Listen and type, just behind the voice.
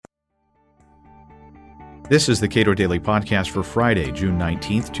This is the Cato Daily Podcast for Friday, June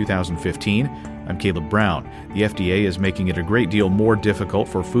 19th, 2015. I'm Caleb Brown. The FDA is making it a great deal more difficult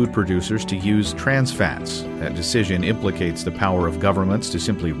for food producers to use trans fats. That decision implicates the power of governments to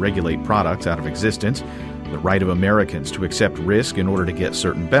simply regulate products out of existence, the right of Americans to accept risk in order to get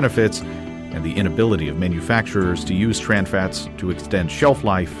certain benefits, and the inability of manufacturers to use trans fats to extend shelf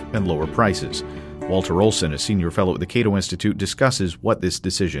life and lower prices. Walter Olson, a senior fellow at the Cato Institute, discusses what this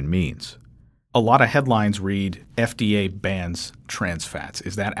decision means. A lot of headlines read, FDA bans trans fats.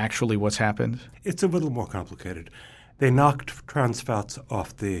 Is that actually what's happened? It's a little more complicated. They knocked trans fats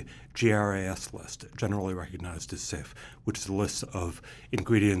off the GRAS list, generally recognized as safe, which is a list of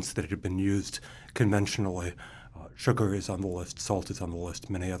ingredients that had been used conventionally. Sugar is on the list, salt is on the list,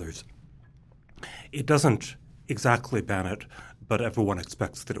 many others. It doesn't exactly ban it, but everyone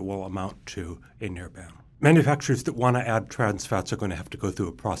expects that it will amount to a near ban. Manufacturers that want to add trans fats are going to have to go through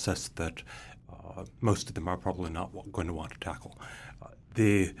a process that most of them are probably not going to want to tackle.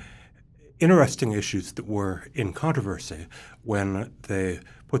 The interesting issues that were in controversy when they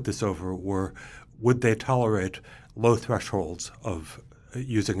put this over were, would they tolerate low thresholds of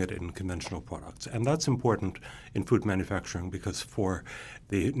using it in conventional products? And that's important in food manufacturing because for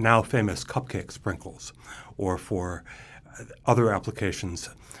the now famous cupcake sprinkles or for other applications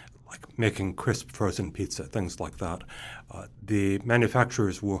like making crisp frozen pizza, things like that, the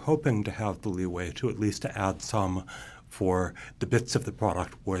manufacturers were hoping to have the leeway to at least add some for the bits of the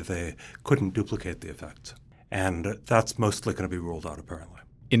product where they couldn't duplicate the effects. And that's mostly going to be ruled out, apparently.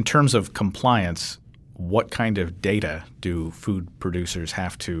 In terms of compliance, what kind of data do food producers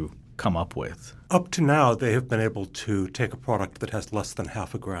have to come up with? Up to now, they have been able to take a product that has less than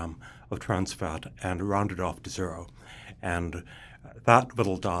half a gram of trans fat and round it off to zero. And that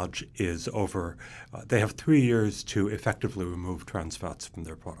little dodge is over. They have 3 years to effectively remove trans fats from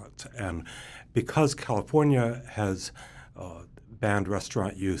their products. And because California has banned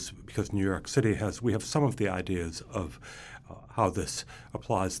restaurant use, because New York City has, we have some of the ideas of how this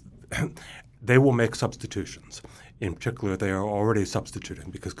applies. They will make substitutions. In particular, they are already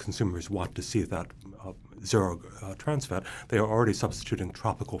substituting because consumers want to see that zero trans fat. They are already substituting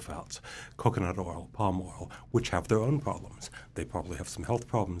tropical fats, coconut oil, palm oil, which have their own problems. They probably have some health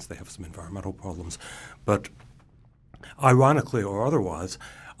problems. They have some environmental problems. But ironically or otherwise,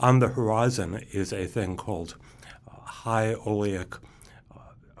 on the horizon is a thing called high oleic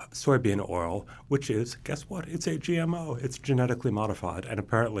soybean oil, which is, guess what? It's a GMO. It's genetically modified, and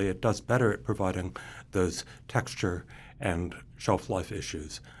apparently it does better at providing those texture and shelf life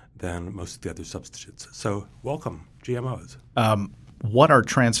issues than most of the other substitutes. So welcome, GMOs. What are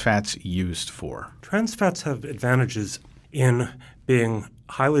trans fats used for? Trans fats have advantages in being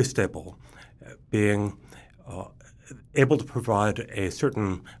highly stable, being able to provide a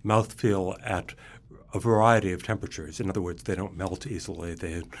certain mouthfeel at a variety of temperatures. In other words, they don't melt easily.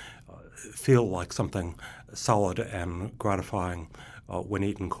 They feel like something solid and gratifying when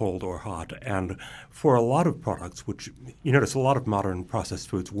eaten cold or hot. And for a lot of products, which you notice a lot of modern processed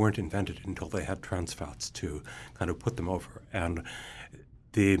foods weren't invented until they had trans fats to kind of put them over. And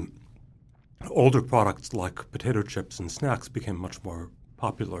the older products like potato chips and snacks became much more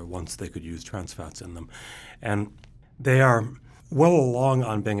popular once they could use trans fats in them. And they are well along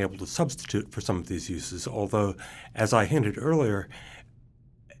on being able to substitute for some of these uses, although, as I hinted earlier,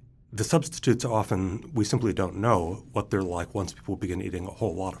 the substitutes often, we simply don't know what they're like once people begin eating a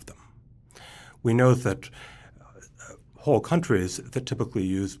whole lot of them. We know that whole countries that typically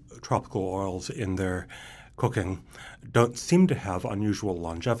use tropical oils in their cooking don't seem to have unusual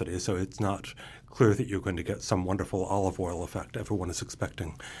longevity, so it's not clear that you're going to get some wonderful olive oil effect. Everyone is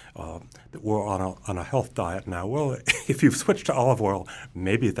expecting that we're on a health diet now. Well, if you've switched to olive oil,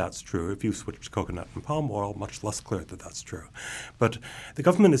 maybe that's true. If you've switched to coconut and palm oil, much less clear that that's true. But the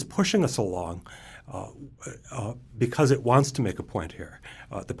government is pushing us along because it wants to make a point here.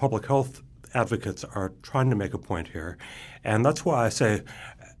 The public health advocates are trying to make a point here, and that's why I say,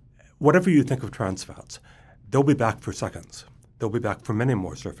 whatever you think of trans fats, they'll be back for seconds. They'll be back for many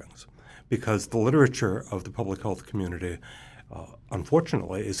more servings, because the literature of the public health community,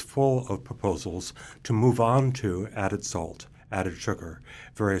 unfortunately, is full of proposals to move on to added salt, added sugar,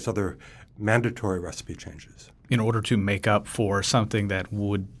 various other mandatory recipe changes. In order to make up for something that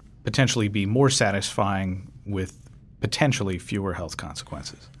would potentially be more satisfying with potentially fewer health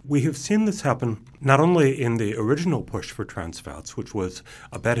consequences. We have seen this happen not only in the original push for trans fats, which was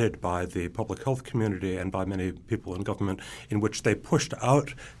abetted by the public health community and by many people in government, in which they pushed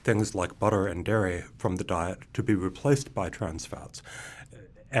out things like butter and dairy from the diet to be replaced by trans fats.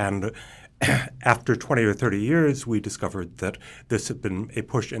 And after 20 or 30 years, we discovered that this had been a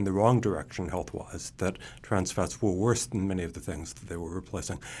push in the wrong direction health-wise, that trans fats were worse than many of the things that they were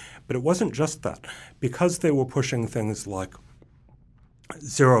replacing. But it wasn't just that. Because they were pushing things like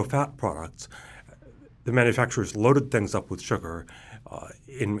zero-fat products, the manufacturers loaded things up with sugar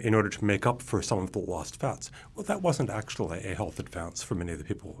in order to make up for some of the lost fats. Well, that wasn't actually a health advance for many of the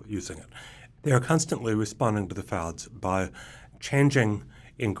people using it. They are constantly responding to the fads by changing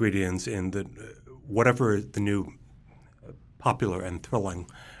ingredients in whatever the new popular and thrilling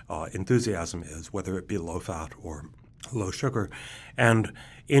enthusiasm is, whether it be low fat or low sugar. And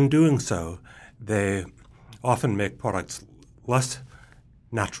in doing so, they often make products less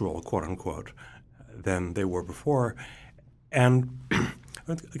natural, quote unquote, than they were before. And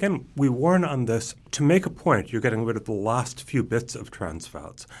again, we warn on this. To make a point, you're getting rid of the last few bits of trans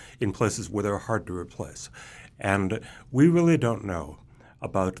fats in places where they're hard to replace. And we really don't know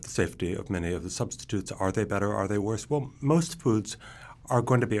about the safety of many of the substitutes. Are they better? Are they worse? Well, most foods are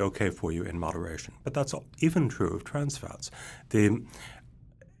going to be okay for you in moderation. But that's even true of trans fats.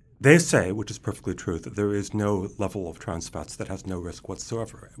 They say, which is perfectly true, that there is no level of trans fats that has no risk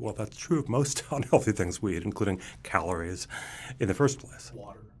whatsoever. Well, that's true of most unhealthy things we eat, including calories in the first place.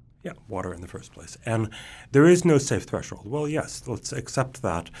 Water. Yeah, water in the first place. And there is no safe threshold. Well, yes, let's accept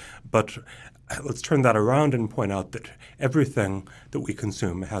that, but let's turn that around and point out that everything that we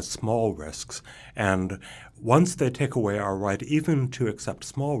consume has small risks. And once they take away our right even to accept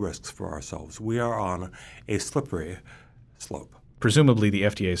small risks for ourselves, we are on a slippery slope. Presumably, the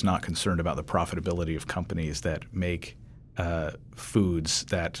FDA is not concerned about the profitability of companies that make foods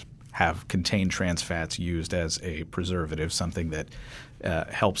that contain trans fats used as a preservative, something that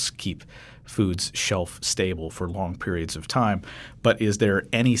helps keep foods shelf stable for long periods of time. But is there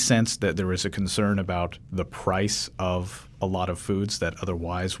any sense that there is a concern about the price of a lot of foods that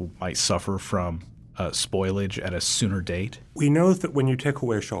otherwise might suffer from spoilage at a sooner date? We know that when you take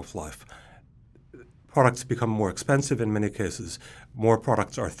away shelf life, products become more expensive in many cases. More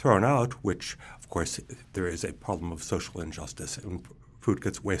products are thrown out, which, of course, there is a problem of social injustice, and food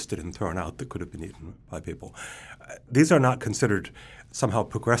gets wasted and thrown out that could have been eaten by people. These are not considered somehow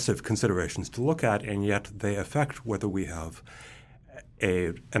progressive considerations to look at, and yet they affect whether we have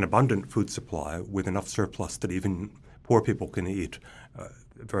an abundant food supply with enough surplus that even poor people can eat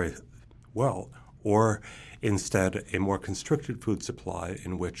very well, or instead a more constricted food supply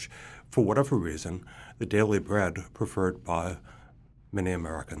in which, for whatever reason, the daily bread preferred by many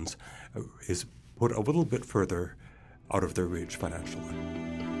Americans is put a little bit further out of their reach financially.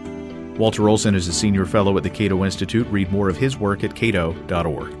 Walter Olson is a senior fellow at the Cato Institute. Read more of his work at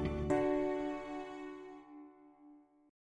cato.org.